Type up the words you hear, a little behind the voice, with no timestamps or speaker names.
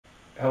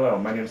Hello,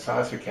 my name is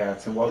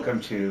Saucercats, and welcome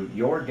to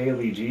your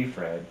daily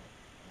Gfred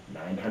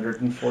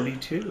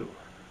 942.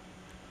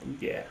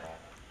 Yeah.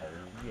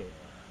 Yeah.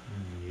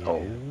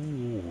 Oh,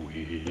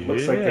 It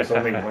looks like there's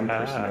only one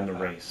person in the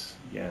race.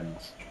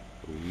 Jens.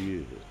 Oh,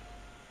 yeah.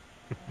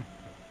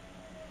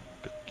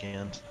 Good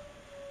cans.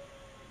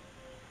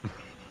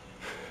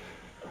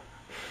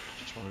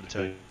 Just wanted to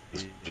tell you.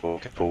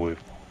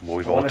 What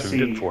we've I all want to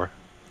tuned in see for.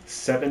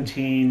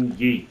 17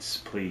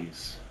 yeets,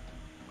 please.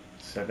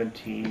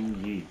 17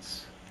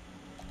 yeets.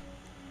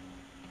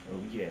 Oh,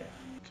 yeah.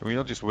 Can we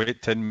not just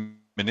wait 10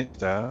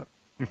 minutes out?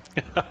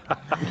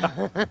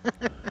 I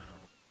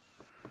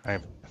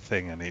have a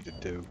thing I need to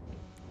do.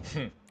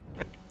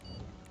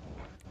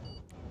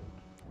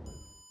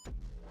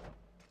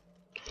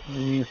 You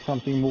need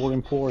something more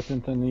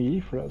important than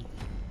the Gfred.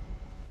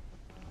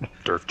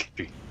 Durf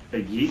G. A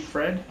yeet,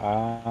 Fred?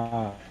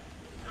 Ah.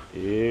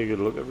 Yeah, good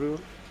luck,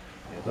 everyone.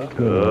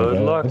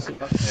 Good luck.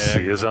 luck.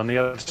 See you on the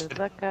other side. Good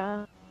luck,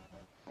 guys.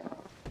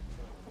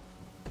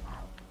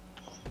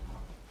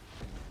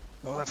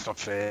 Oh, that's not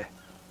fair.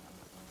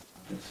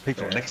 It's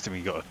People fair. next to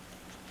me got a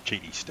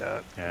cheaty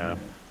start. Yeah.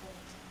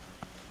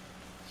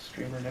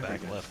 Streamer never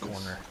Back gets left this.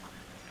 corner.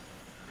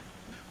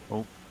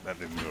 Oh, that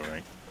didn't go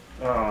right.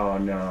 Oh,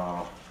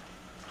 no.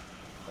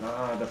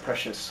 Ah, the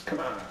precious. Come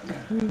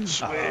on.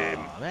 Swim.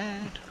 Aw,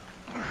 man.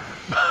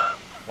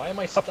 Why am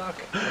I stuck?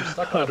 I'm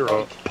stuck on Under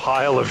a a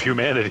pile of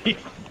humanity.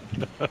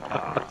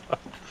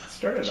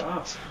 Started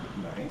off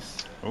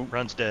nice. Oh,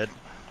 Run's dead.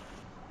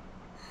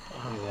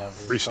 Yeah,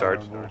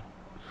 Restart.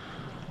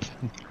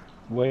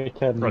 Wait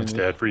 10 Run's minutes.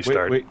 dead.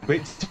 Restart.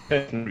 Wait,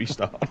 10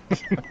 restart.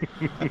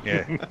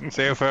 yeah.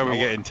 See how far we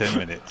get in 10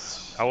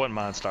 minutes. I wouldn't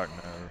mind starting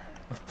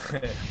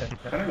over.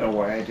 I don't know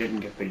why I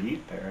didn't get the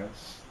yeet there.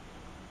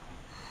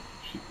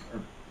 Her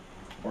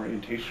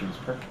orientation was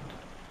perfect.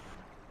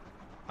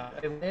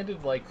 I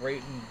landed like right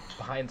in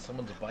behind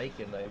someone's bike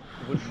and I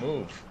wouldn't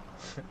move.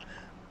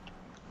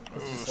 I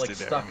was just like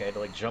Stay stuck. down. I had to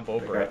like jump I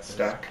over got it.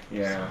 stuck.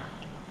 Yeah.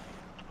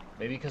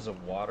 Maybe because the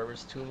water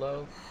was too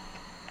low.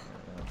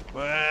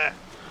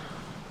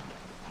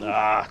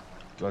 Ah,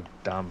 God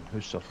damn, who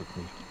suffered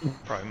me?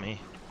 probably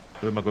me.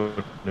 Who am I going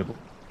to nibble?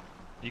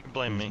 You can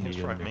blame me. It's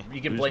probably me.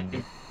 You can blame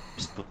me.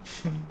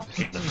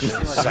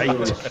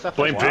 Psyched.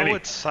 Blame Why Vinny.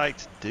 would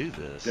Sykes do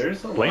this?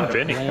 There's a Blame lot of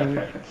Vinny.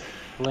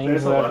 Blame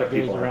There's a lot whoever of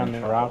people goes around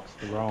having the trouble. rocks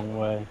the wrong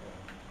way.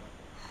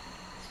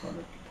 Just wanted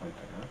to point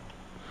that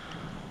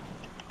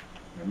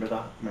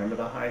out. Remember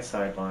the high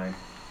sideline.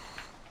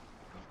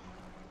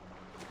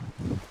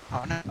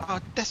 Oh no! Oh,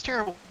 that's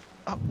terrible.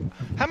 Oh,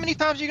 how many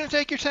times are you gonna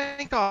take your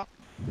tank off?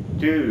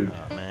 Dude,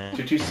 Oh man.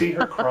 did you see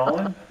her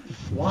crawling?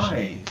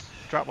 Why?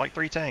 Jeez. Dropped like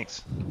 3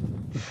 tanks.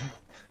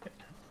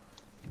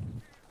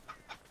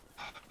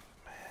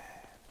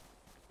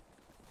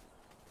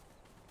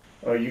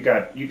 Oh, you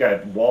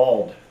got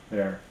walled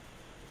there.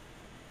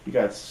 You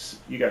got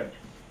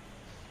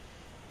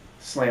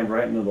slammed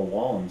right into the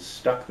wall and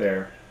stuck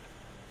there,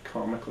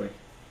 comically.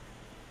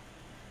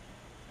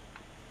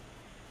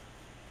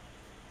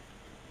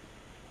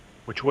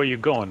 Which way you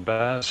going,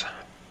 Baz?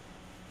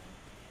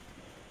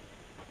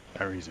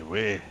 Harry's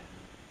away.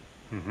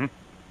 Mm-hmm.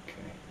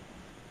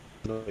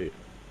 Okay.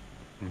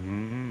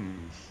 Mm-hmm.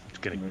 It's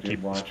gonna Ready to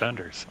keep the watch.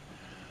 spenders.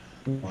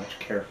 Watch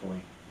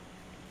carefully.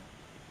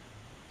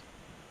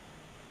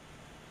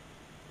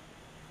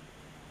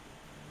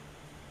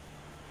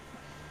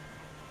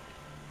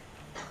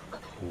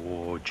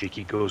 Oh,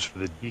 Jakey goes for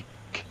the deke.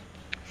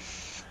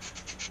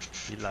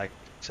 He like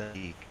to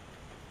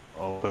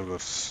Oh, I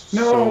was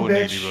No, so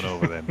nearly bitch. run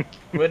over them.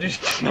 What did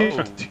you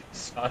Oh. do?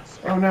 Sauce?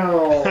 Oh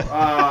no!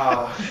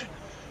 Ah,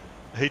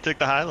 He took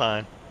the high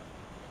line.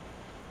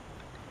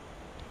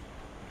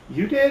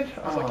 you did? It's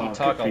Oh, like he good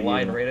took for a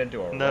line you. right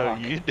into a No, rock.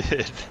 you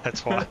did.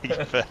 That's why he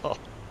fell.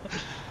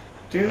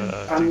 Dude, Too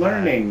I'm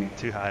learning. High.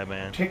 Too high,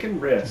 man. Taking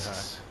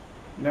risks.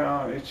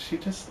 No, she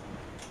just.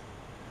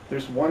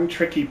 There's one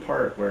tricky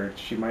part where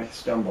she might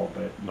stumble,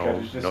 but you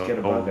gotta just get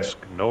above it.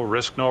 No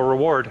risk, no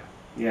reward.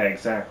 Yeah,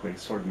 exactly.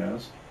 Sword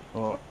nose.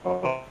 Oh,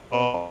 oh,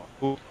 oh.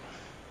 Ooh.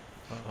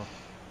 Uh-oh.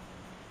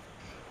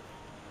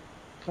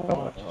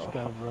 Oh, just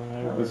gotta run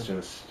That over. was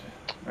just.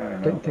 I don't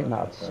know. Didn't think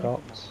about that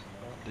stopped.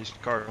 These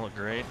cars look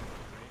great.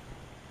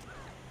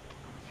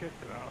 Check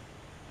it out.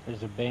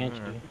 There's a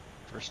banshee.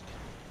 First.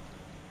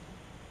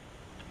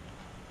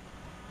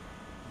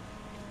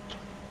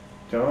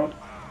 Don't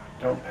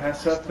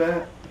pass up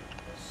that.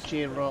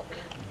 J-Rock.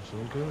 It's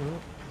all good.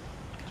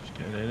 Just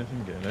getting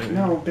anything, getting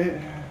out. No, bit.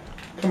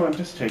 Come on,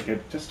 just take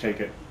it. Just take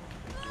it.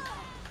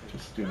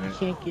 Just do You it.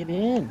 can't get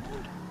in.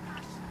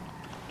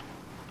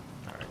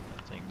 Alright,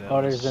 I think that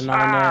Oh, there's was...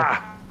 another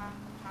there.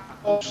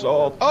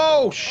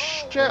 Oh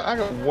shit! I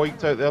got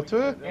wiped out there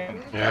too.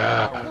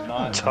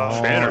 Yeah.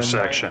 Tough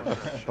intersection.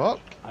 Fuck.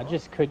 I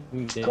just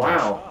couldn't get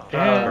Wow.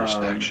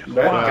 Intersection.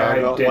 That Wow, guy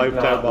I got did wiped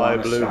not out by a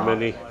want to blue stop.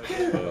 mini.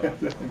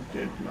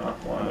 Did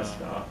not want to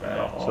stop at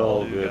It's all.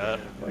 all good.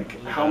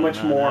 Like, how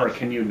much more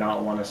can you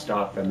not want to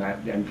stop than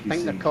that NPC? I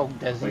think they're called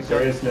Dizzy. Like,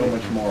 there is no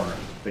much more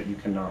that you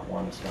cannot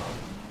want to stop.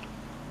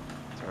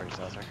 Sorry,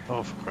 Zelda.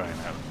 Oh, for crying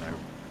out loud.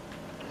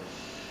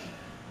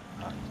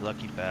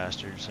 Lucky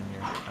bastards in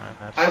your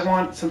I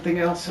want something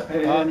else,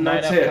 and 9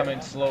 that's up it. coming,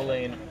 slow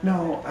lane.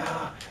 No,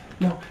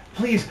 no,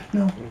 please,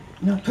 no,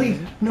 no, please,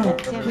 no,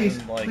 Whoever's please,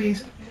 in, like,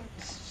 please.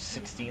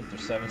 16th or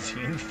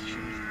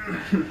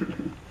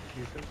 17th.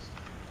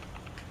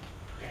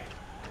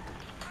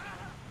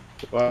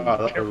 Wow,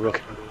 that was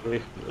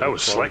really That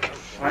was slick.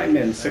 I'm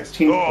in 16th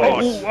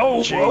place.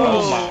 Oh,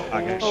 Oh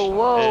my gosh. Oh,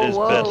 whoa, It is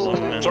whoa.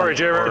 bedlam. in Sorry, the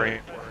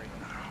Jared.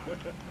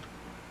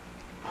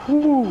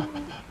 quarry.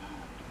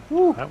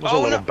 That was a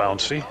little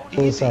bouncy.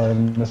 So sorry,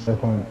 Mr.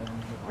 Point.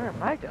 Where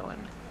am I going?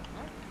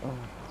 Oh,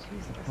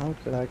 Jesus. How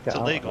did I get It's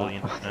out of illegal, that?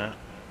 you know.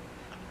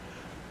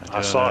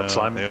 I saw it,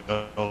 Simon.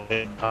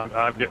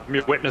 I'm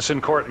your witness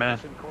in court, man.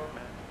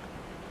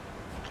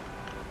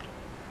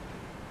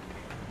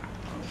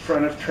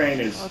 Front of train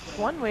is Well, it's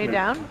one way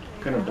down.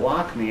 gonna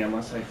block me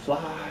unless I fly.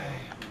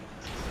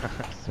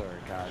 Sorry,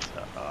 guys.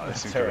 I seem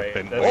That's to have alright.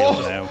 been That's wheel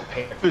just now.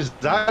 It was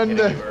down Hitting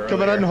there, you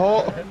coming earlier. in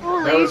hot.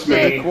 That was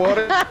me.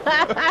 Quarry.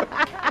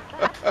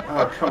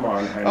 Oh, come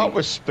on, honey. That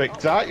was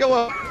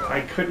spectacular.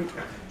 I couldn't.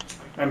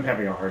 I'm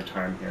having a hard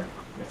time here.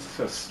 It's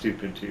so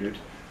stupid, dude.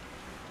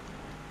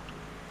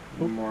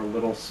 More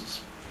little.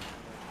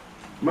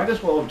 Might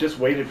as well have just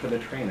waited for the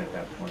train at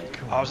that point.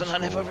 I was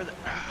not if over there.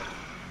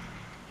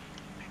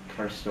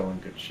 Car's still in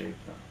good shape,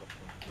 though.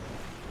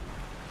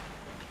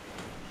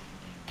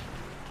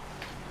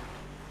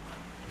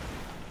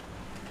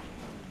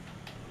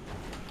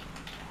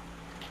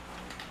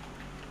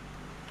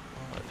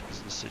 What is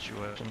the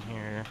situation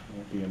here?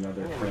 Won't be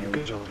another train.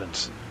 Good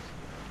Vincent.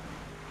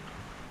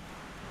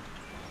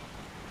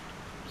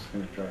 Just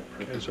gonna drive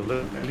Guys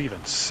perfectly. are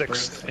leaving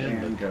sixth in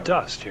And the go.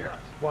 dust here.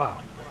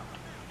 Wow.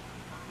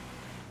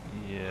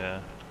 Yeah.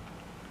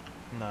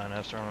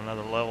 9Fs are on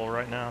another level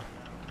right now.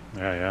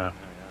 Yeah, yeah.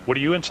 What are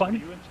you in,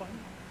 Simon?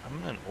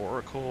 I'm in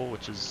Oracle,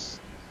 which is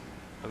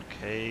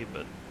okay,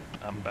 but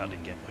I'm about to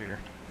gamble here.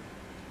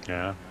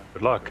 Yeah.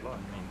 Good luck. I mean,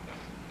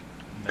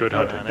 Good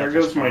maybe hunting. 9F There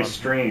is goes my fun.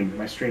 stream.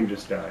 My stream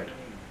just died.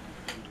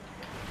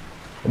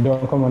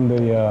 Don't come on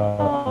the.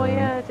 Oh,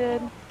 yeah, it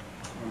did.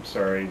 I'm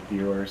sorry,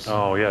 viewers.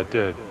 Oh, yeah, it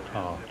did.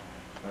 Oh.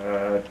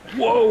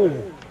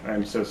 Whoa!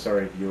 I'm so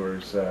sorry,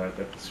 viewers, that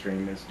the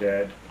stream is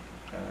dead.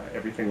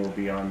 Everything will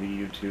be on the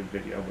YouTube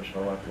video, which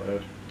I'll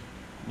upload.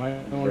 Might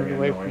It's want to very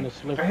away from annoying. the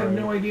slip. I have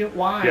no idea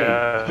why.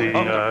 Yeah, the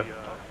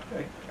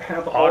I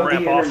have all the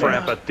on-ramp, internet.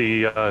 off-ramp at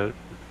the...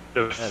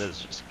 That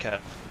is just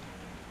cat.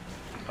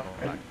 Oh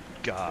my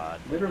god.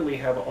 Literally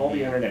have all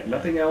the internet.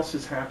 Nothing else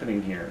is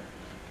happening here.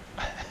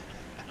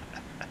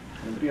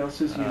 Nobody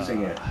else is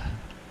using it.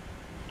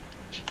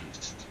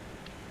 Jeez.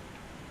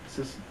 This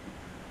is...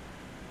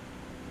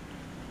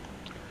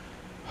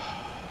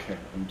 Okay,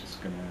 I'm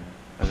just gonna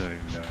I don't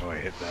even know how I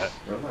hit that.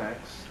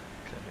 relax.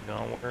 Could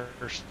have gone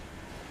worse.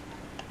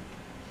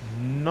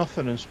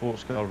 Nothing in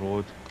Sports Car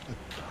Road.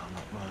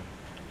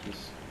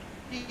 Just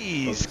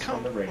Jeez, Focus come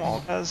on the race.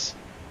 on, guys.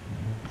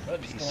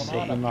 What's PC.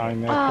 going on up here?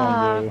 Nine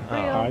Ah, on the real.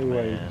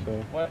 highway. Man. So.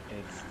 What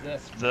is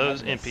this?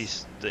 Those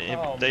madness? NPCs,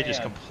 Oh, they just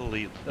man.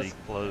 completely That's-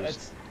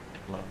 closed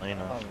that's- lane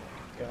Oh off.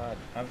 god,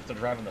 I have to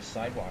drive on the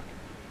sidewalk.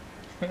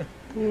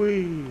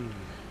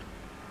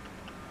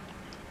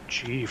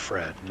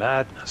 Gfred,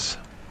 madness.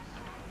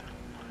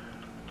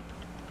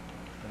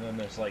 And then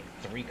there's like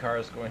 3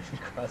 cars going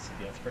across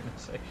the other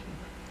intersection.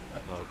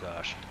 Oh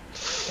gosh.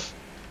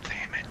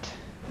 Damn it.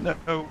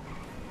 No.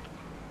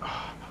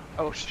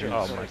 Oh shit.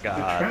 Oh my the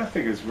god.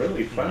 traffic is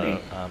really funny.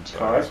 I'm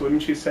sorry. Cause,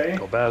 wouldn't you say?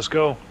 Go, Baz,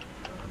 go.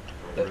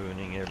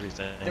 Ruining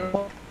everything. There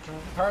were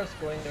cars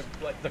going,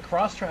 like the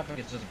cross traffic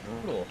is just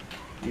brutal.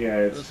 Yeah,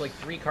 it's There's like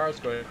 3 cars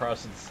going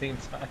across at the same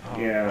time.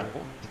 yeah.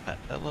 That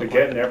They're looked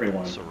getting like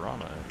everyone.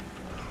 Serrano.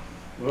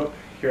 Whoop!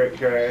 Here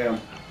I am.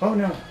 Oh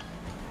no!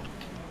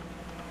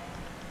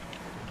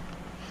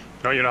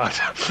 No, you're not.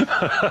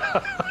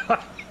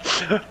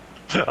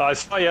 I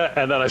saw you,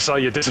 and then I saw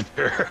you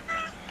disappear.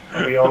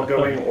 Are we all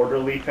going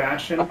orderly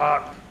fashion? Oh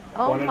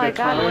One my at a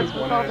god, time, what's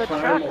with one all at the a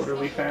time, trucks?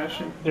 orderly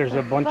fashion. There's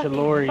a bunch of Fucking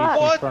lorries fuck.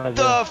 in What front of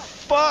the you.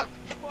 fuck?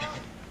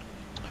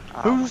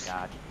 Oh my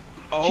god.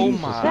 Oh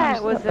my.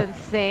 That was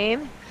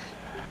insane.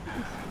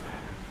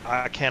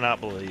 I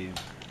cannot believe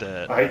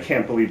that. I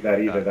can't believe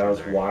that either. That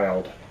was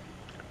wild.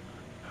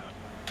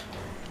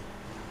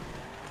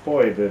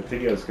 Boy, the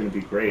video is going to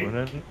be great. Going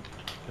in.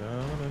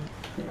 Going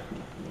in.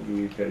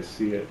 Maybe you guys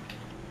see it.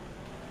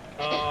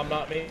 Oh,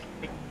 not me.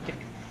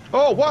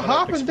 Oh, what Gonna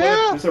happened explode.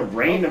 there? There's a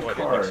rain of Oh, it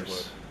didn't cars.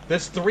 explode.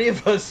 There's 3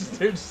 of us.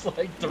 There's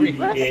like 3.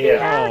 Let's Yeah.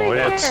 get out of Oh,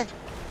 here. it's-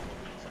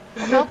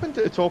 What happened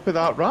at the top of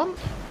that ramp?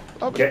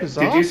 That was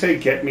bizarre. Did you say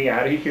get me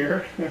out of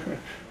here?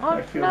 Oh,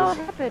 I feel no, this-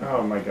 what happened?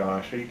 Oh my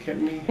gosh, are you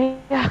kidding me?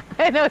 Yeah,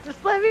 I know,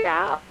 just let me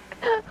out.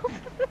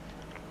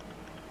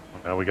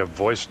 Now we got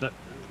voice net.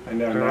 I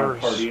know, now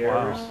party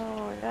Wow. errors.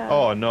 Oh, yeah.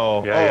 Oh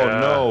no. Yeah, oh yeah.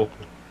 no.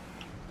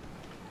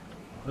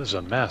 This is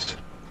a mess.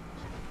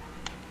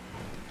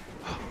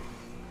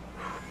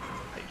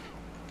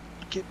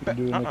 Get back.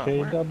 Doing okay,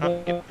 where?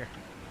 double? Get here.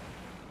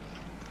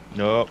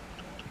 No.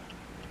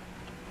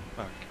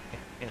 Fuck.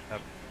 Get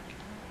up.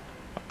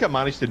 I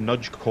managed to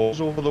nudge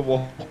Cause over the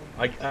wall.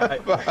 I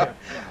didn't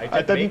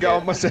make get it.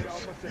 up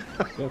myself.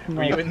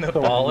 Were you in the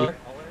baller?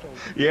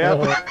 Yeah.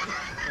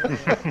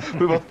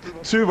 We were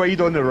too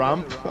wide on the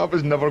ramp. That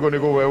was never going to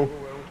go well.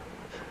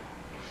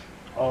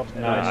 Oh,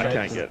 I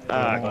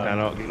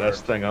cannot get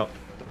this thing up.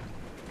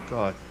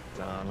 God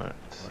damn it.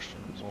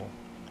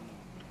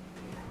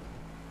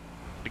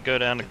 To go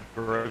down to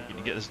Grove to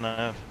get this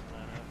nav.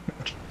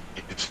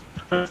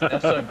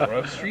 That's on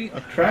Grove Street?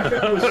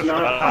 Traffic was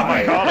not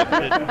high.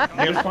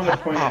 I just want to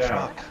point it Oh,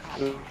 out.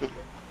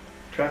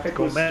 Traffic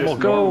Go, was man, just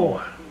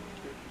go.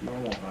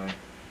 normal high,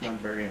 not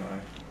very high.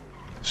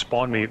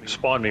 Spawn me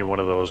one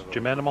of those.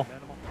 Jim Animal?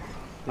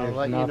 I'll There's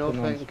let you know nothing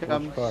if on it Sports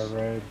comes. Car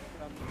Road.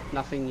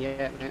 Nothing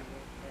yet, mate.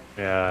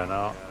 Yeah,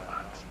 no.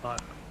 It's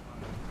not.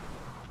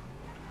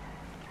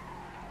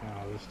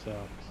 Oh, this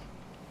sucks.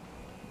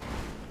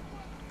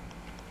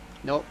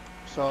 Nope,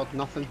 saw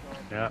nothing.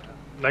 Yeah.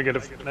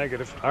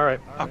 Negative. Alright.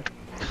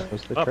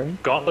 Was the Oh, train?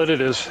 gauntlet it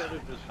is.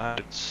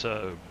 It's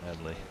so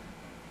badly.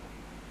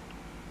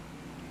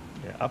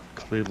 Yeah, I've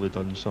clearly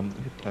done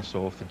something to piss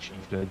off the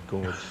Gfred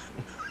gods.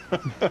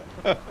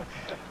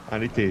 I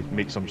need to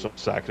make some sort of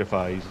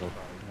sacrifice or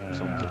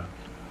something.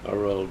 I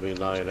will be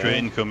 9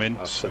 Train coming.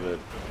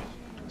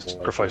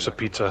 Sacrifice a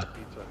pizza.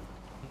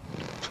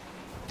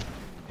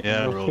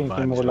 Yeah, I was roll thinking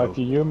man. more like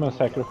a human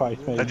sacrifice,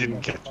 maybe. I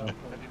didn't get that.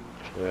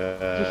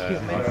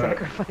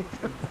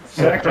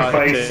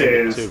 Sacrifice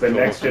is the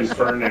next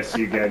furnace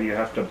you get. You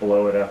have to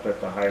blow it up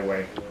at the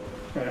highway.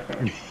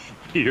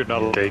 You're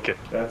not take it.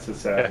 That's a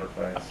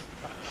sacrifice.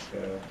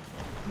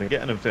 They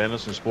get an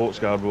Inverness and Sports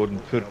Car Road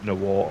and put it in the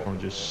water and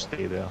just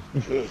stay there.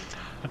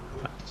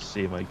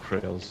 Say my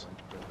prayers.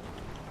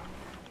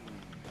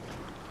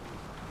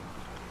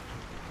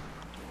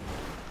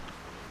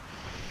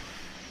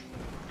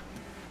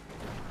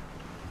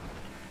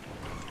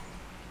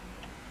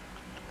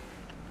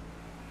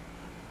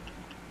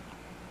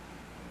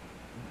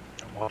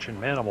 I'm watching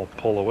Manimal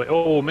pull away.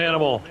 Oh,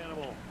 Manimal!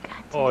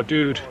 Oh,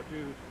 dude.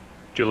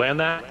 Did you land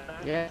that?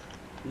 Yeah.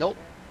 Nope.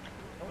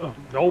 Oh,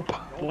 nope.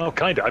 Well,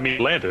 kinda. I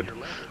mean, landed.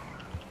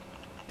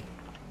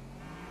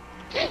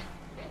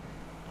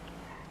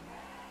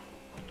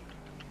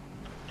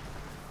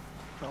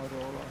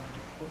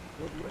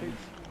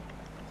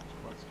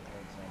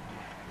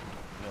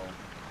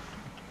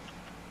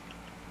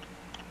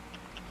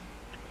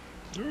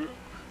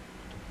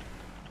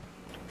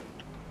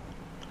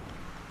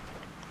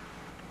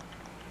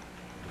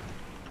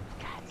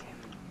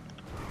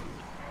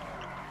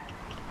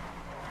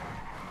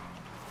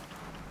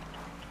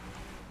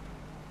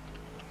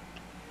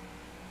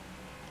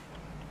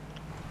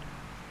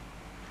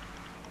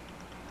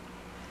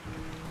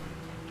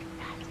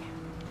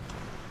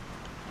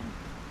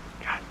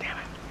 God damn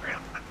it. Really?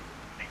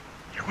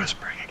 You're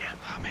whispering again.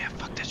 Oh man,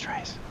 fuck this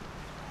race.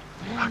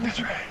 Fuck this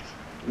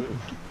race.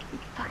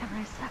 Fucking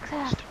race sucks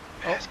ass.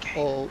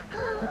 Oh,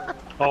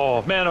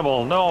 Oh,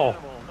 Manimal, no!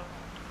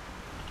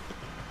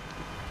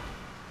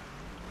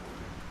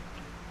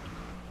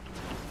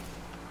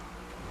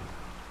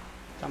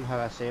 somehow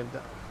I saved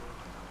it.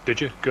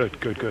 Did you? Good.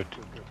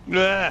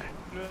 Ah!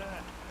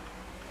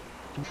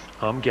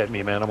 Get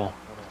me, Manimal.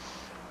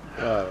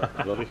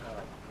 Bloody.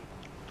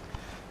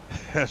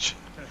 I thought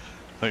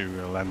you were going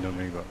to land on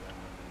me,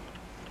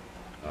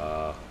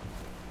 but...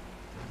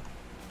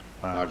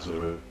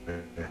 Absolutely.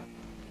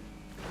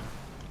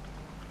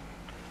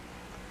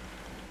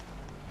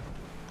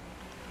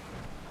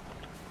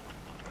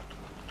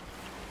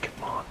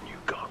 Come on, you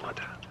gauntlet.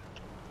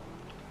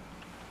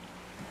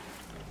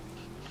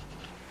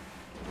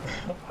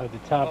 The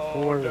top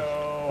four is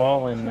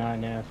all in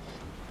 9F.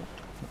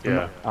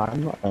 Yeah.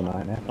 I'm not in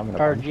 9F. I'm in a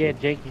Or Banshee. yeah,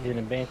 Jakey's in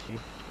a Banshee.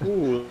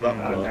 Ooh,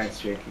 that was. Nice,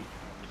 Jakey.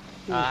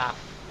 Ah.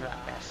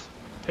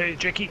 Hey,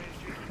 Jakey.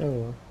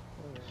 Oh.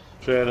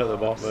 Train at the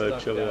bottom Stuck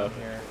of Chili down up.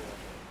 here.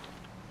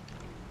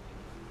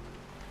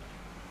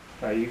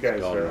 You guys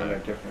Gone are on now. a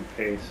different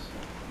pace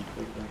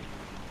completely.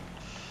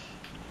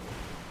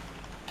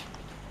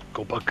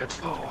 Go buckets.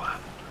 Oh.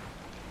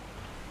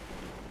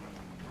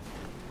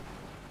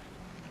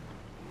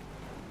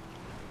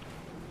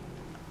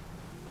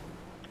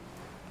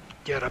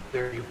 Get up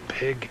there, you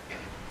pig.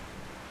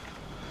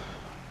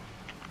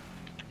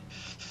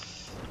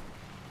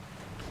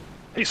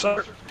 Hey,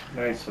 sir.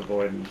 Nice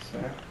avoidance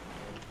there.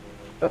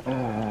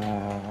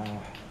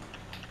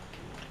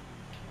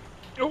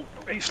 Oh,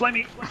 hey,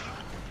 Slimy.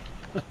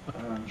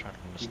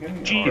 You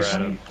getting Jeez. all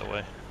right? Out of the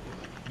way.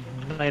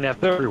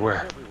 9F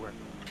everywhere.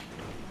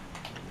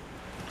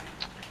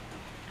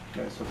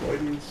 Nice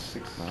avoidance.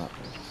 Six, yeah.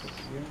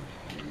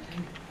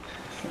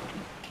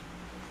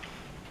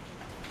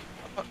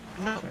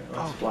 No. Okay, let's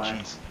Oh, fly.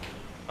 jeez.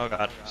 Oh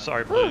god.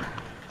 Sorry, Blue.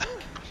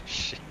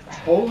 Shit.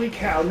 Holy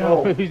cow,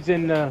 no! Who's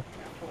in the...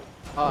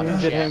 Oh,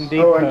 Who's in him shit. deep?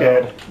 Oh, I'm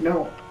dead.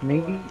 No.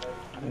 Me?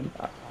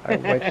 I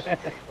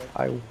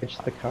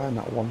wedged the car in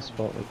that one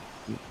spot that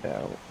you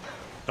out.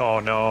 Oh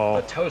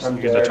no. The toast. I'm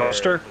You the dead.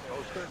 toaster?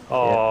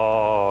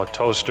 Oh,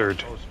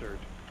 toastered.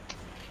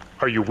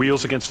 Are you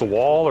wheels against the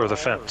wall or the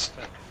fence?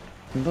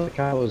 The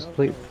car was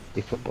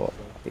completely football.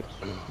 It's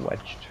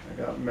wedged. I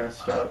got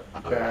messed up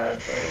bad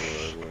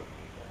by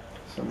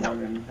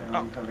someone and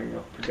I'm having a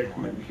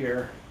predicament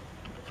here.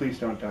 Please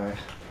don't die.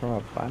 From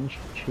a banshee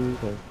to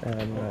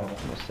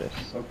what's this?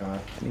 Oh god.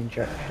 An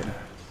injection.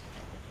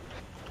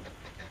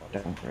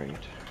 Downgrade.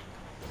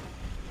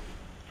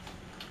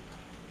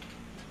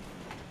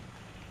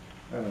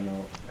 I don't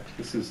know.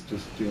 This is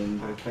just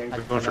doomed, I think.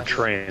 We're going for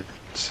trains.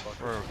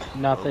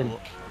 Nothing.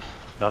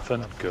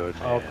 Nothing? Good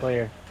man. All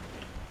clear.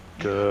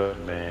 Good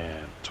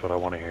man. That's what I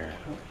want to hear.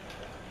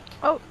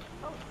 Oh,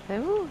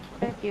 ooh,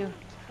 thank you.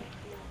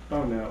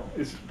 Oh no,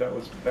 that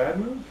was a bad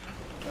move?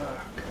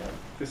 Oh god,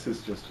 this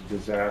is just a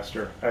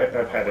disaster.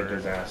 I've had a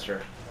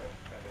disaster.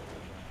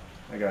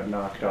 I got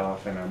knocked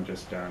off and I'm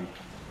just done.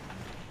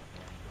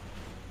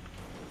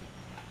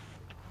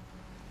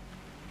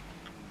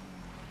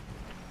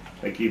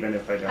 Like even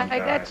if I don't die. I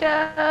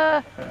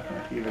gotcha!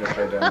 Even if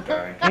I don't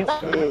die.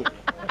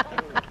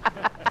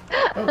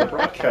 Oh, the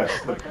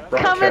broadcast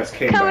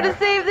came coming back. to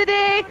save the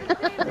day!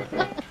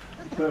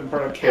 The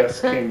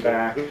broadcast came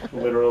back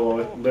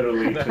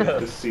literally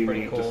to see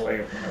me cool. just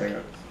like having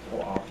an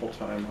awful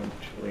time on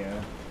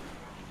Chiliad.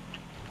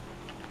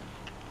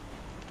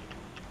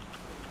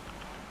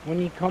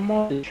 When you come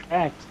off the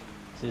tracks,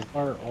 does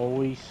car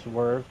always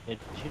swerve?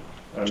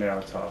 Oh, now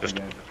it's off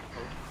again.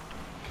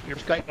 You're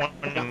Just got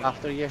pointing,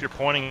 after you. if you're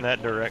pointing in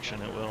that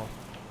direction, it will.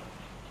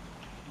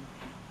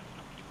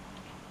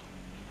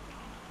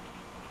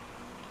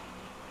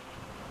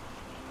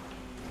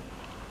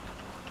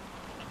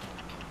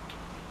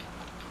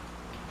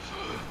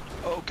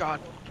 Oh god.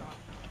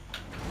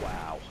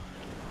 Wow.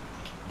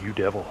 You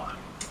devil.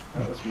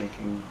 I was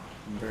making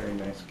very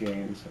nice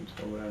gains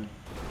until then.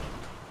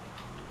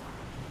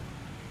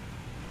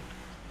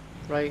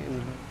 Right,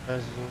 and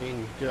as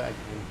mean, do it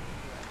again.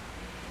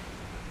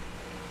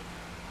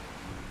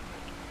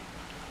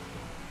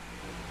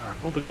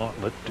 Alright, moving on.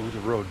 Let's do the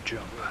road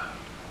jump.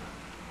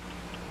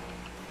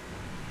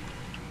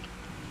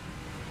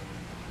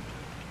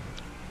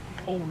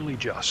 Only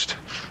just.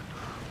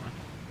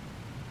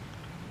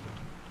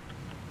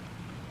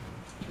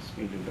 Just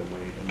needed to wait a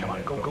minute. Come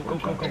on, go, go, before go, go,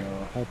 go. jumping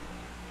off. I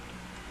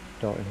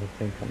don't even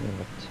think I'm going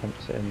to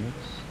attempt it in this.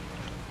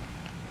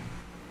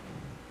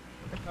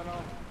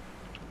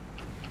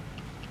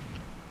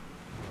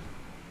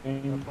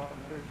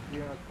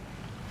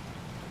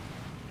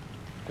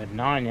 The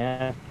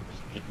 9F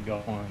is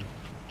going.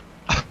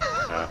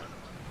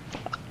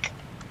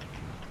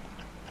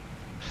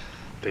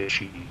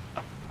 Fishy.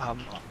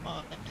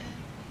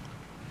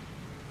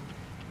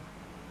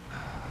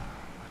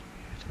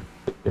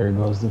 There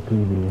goes the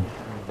PB.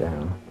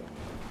 Down.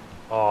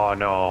 Oh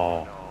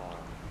no.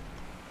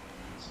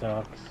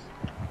 Sucks.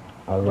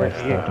 I was Yeah, like you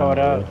stuck get on caught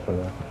the up. roof for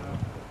that.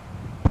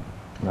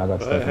 I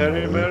got stuck on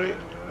Harry, the roof. Mary,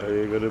 are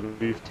you gonna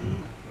be?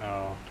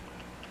 No.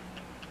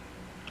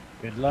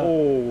 Good luck.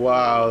 Oh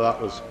wow,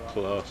 that was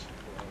close.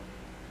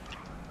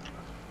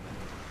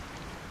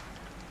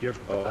 Give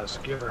her a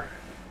giver.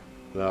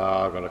 No,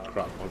 I got a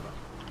crap one.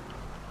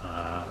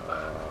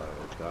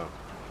 Damn.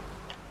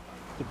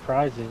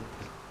 Surprises.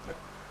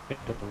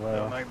 Picked up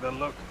well. Like that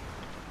look.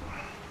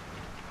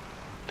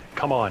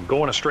 Come on,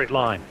 go in a straight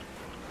line.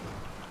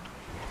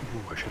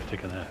 Ooh, I should have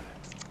taken that.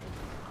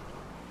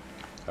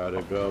 How'd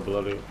it go,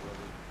 bloody?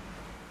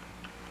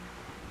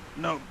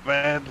 Not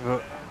bad,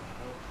 but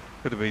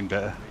could have been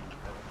better.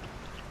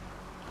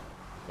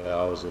 Yeah,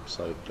 I was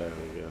upside down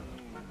again.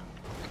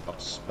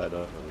 Got sped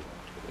up.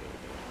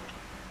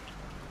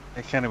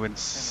 It kind of went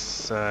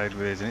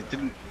sideways and it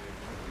didn't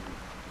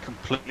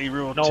completely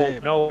No,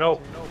 rotate. no,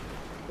 no.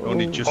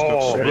 Only just Oh,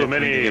 got straight Blue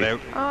when Mini. you get out.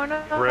 Oh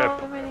no,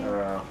 Rip. Mini.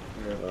 Yeah.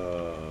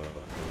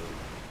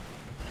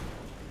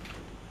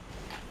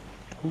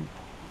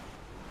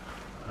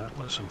 That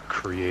was some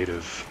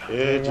creative.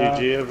 Yeah,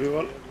 GG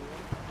everyone.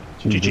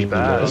 GG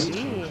Baz.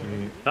 Gee.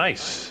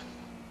 Nice.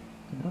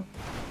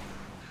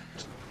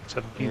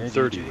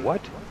 1730. Yeah, GG.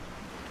 What?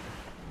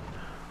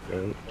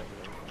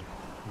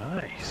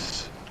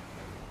 Nice.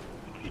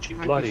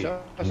 GG bloody.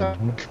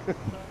 Got me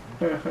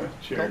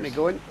Cheers.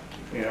 going.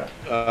 Yeah.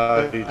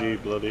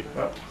 GG bloody.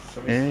 Oh,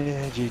 somebody's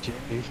Yeah, GG.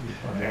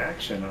 on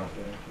action off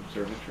the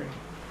observatory.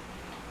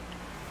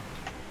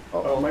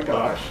 Oh my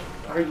gosh.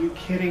 Are you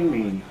kidding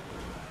me?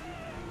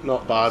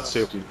 Not bad,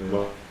 super. Stupid.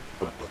 Well,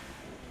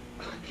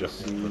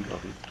 just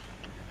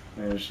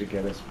Managed to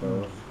get us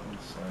both.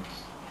 That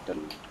sucks.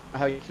 Don't know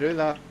how you threw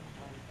that.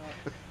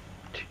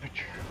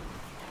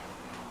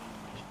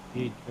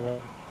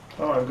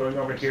 Oh, I'm going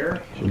over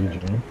here?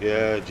 GG.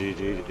 yeah,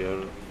 GG.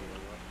 Yeah.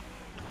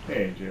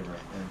 Hey, Jibber.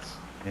 Thanks.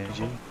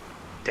 GG.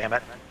 Damn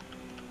it.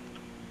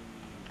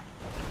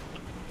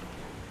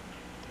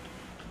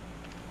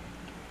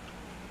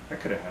 I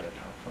could have had a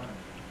top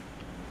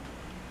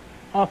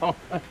 5.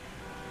 Oh,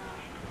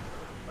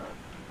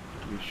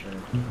 To be sure.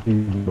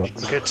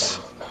 GG. Hits.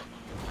 I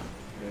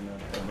did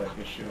not have that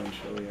issue in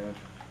Chiliad.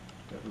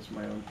 That was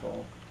my own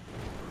fault.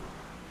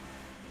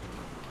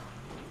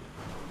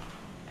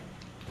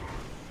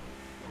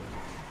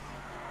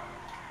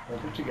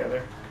 Hold it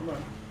together. Come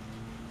on.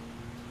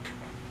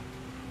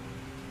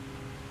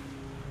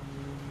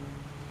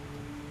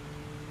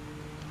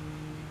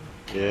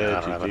 Yeah,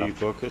 I don't have GG enough.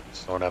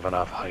 buckets. Don't have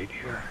enough height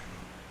here.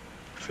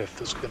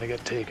 Fifth is gonna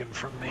get taken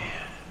from me.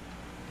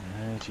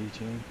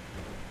 GG.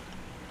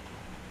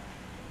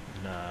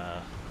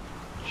 Nah.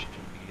 Should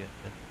be good.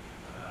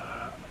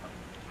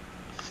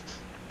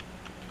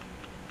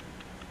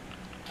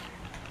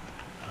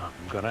 I'm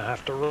gonna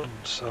have to run,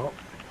 so.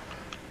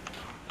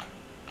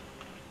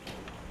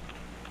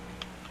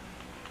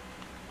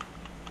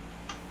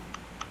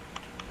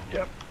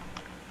 Yep.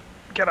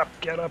 Get up,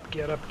 get up,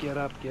 get up, get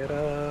up, get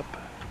up.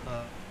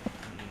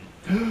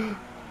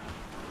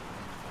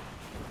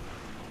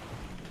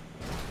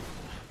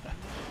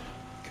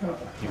 God.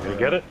 You gonna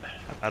get it?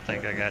 I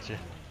think I got you.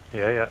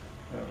 Yeah, yeah.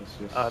 That was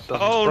just It doesn't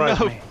Oh surprise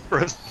no!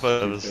 me.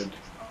 stupid.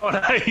 Oh,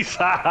 nice!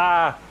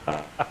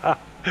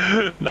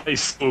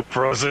 Nice swoop,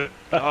 Frozen.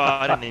 Oh,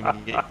 I didn't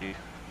even get you.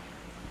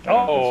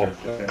 Oh,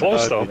 Deserved to finish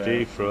close for though. that. GG,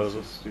 This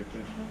Frozen. is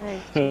stupid.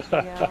 Nice,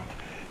 GGL.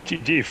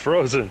 GG,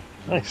 Frozen.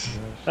 Nice.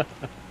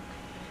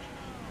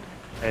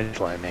 And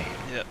fly me.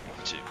 Yep,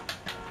 too.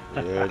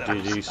 Yeah,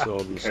 GG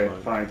sword and Okay,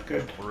 smoke. fine,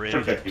 good. Ready.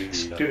 Perfect.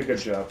 Did a good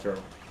job,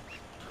 girl.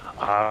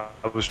 I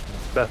was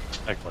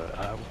best. I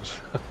was.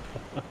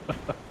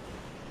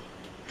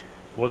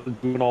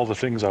 Wasn't doing all the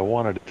things I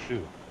wanted to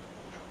do.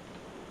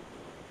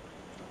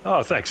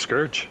 Oh, thanks,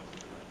 Scourge.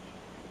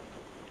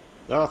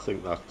 I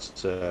think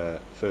that's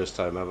first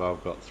time ever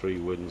I've got 3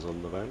 wins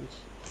on the bounce.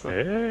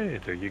 Hey,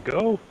 there you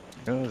go.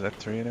 Oh, is that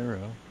 3 in a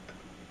row?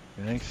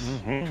 Nice.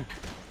 Mm-hmm.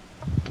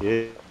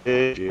 Yeah,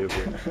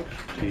 Gfred.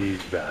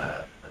 He's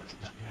bad.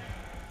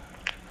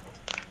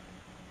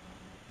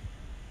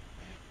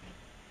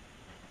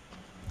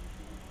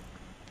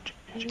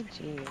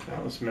 GG.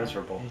 That was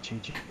miserable.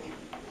 GG.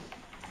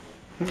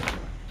 And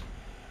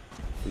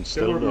There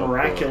still were not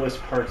miraculous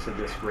parts of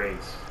this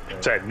race.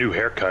 It's that new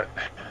haircut.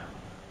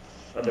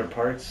 Other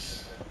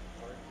parts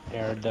were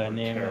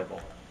Aerodynamic. terrible.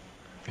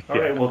 All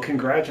right, well,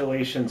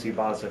 congratulations,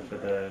 Ibaza, for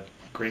the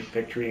great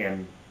victory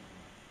and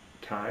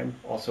time.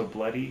 Also,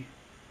 Bloody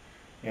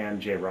and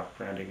J-Rock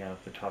rounding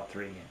out the top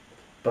 3.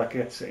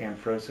 Buckets and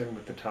Frozen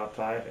with the top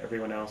 5.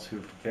 Everyone else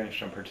who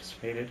finished and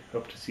participated.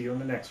 Hope to see you in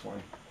the next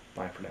one.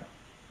 Bye for now.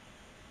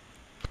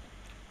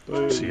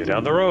 See you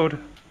down the road.